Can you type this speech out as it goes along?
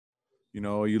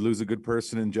you lose a good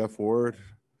person in Geoff Ward.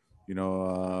 You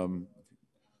know,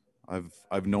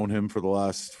 I've known him for the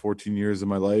last 14 years of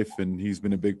my life, and he's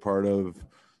been a big part of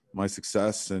my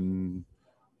success. And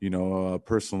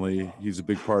personally, he's a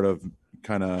big part of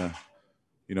kind of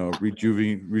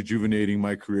rejuvenating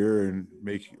my career and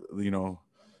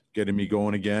getting me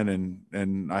going again.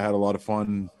 And I had a lot of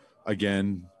fun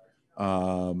again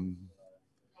um,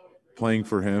 playing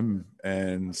for him.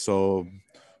 And so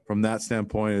from that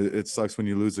standpoint, it sucks when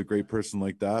you lose a great person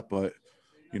like that. But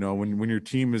when your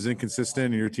team is inconsistent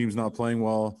and your team's not playing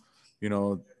well, you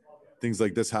know, things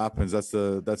like this happens. That's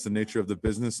the nature of the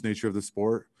business, nature of the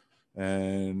sport.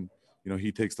 And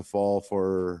he takes the fall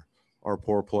for our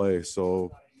poor play.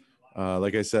 So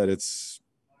like I said, it's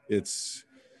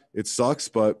it sucks,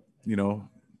 but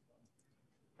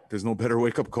there's no better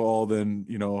wake up call than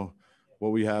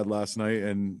what we had last night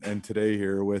and today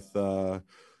here with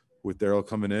Darryl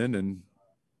coming in. And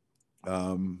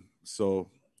so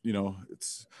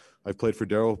it's I've played for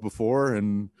Darryl before,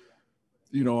 and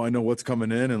I know what's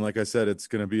coming in. And like I said, it's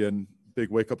going to be a big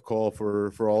wake up call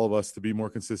for all of us to be more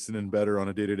consistent and better on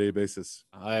a day-to-day basis.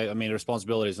 I mean, the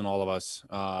responsibility is on all of us,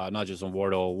 not just on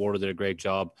Wardo. Wardo did a great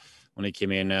job when he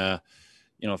came in,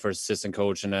 first assistant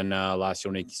coach, and then last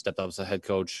year when he stepped up as a head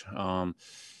coach. I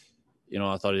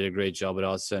thought he did a great job with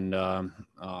us, and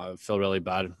I feel really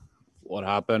bad what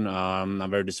happened. I'm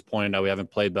very disappointed that we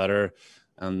haven't played better,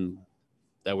 and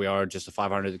that we are just a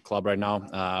 500 club right now.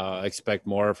 I expect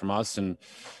more from us, and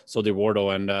so did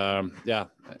Wardo. And I'm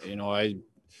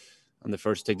the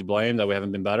first to take the blame that we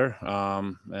haven't been better,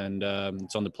 and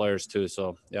it's on the players too.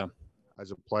 So yeah.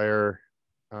 As a player,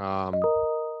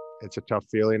 it's a tough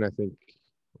feeling. I think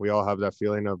we all have that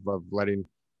feeling of letting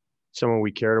someone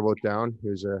we cared about down. He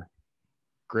was a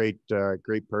great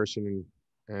person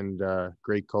and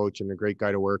great coach and a great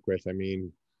guy to work with. I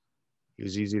mean, he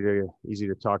was easy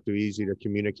to talk to, easy to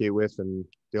communicate with, and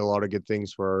did a lot of good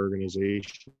things for our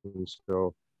organization.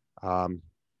 So,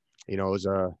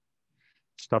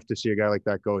 it's tough to see a guy like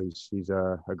that go. He's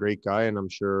a great guy, and I'm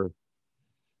sure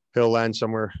he'll land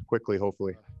somewhere quickly,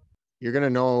 hopefully. You're going to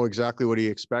know exactly what he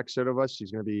expects out of us.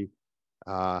 He's going to be,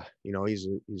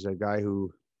 he's a guy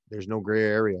who there's no gray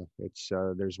area. It's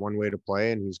there's one way to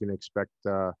play, and he's going to expect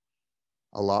a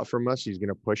lot from us. He's going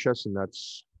to push us, and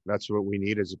that's what we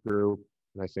need as a group.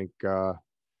 And I think,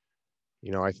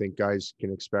 I think guys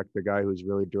can expect a guy who's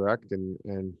really direct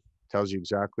and tells you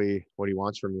exactly what he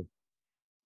wants from you.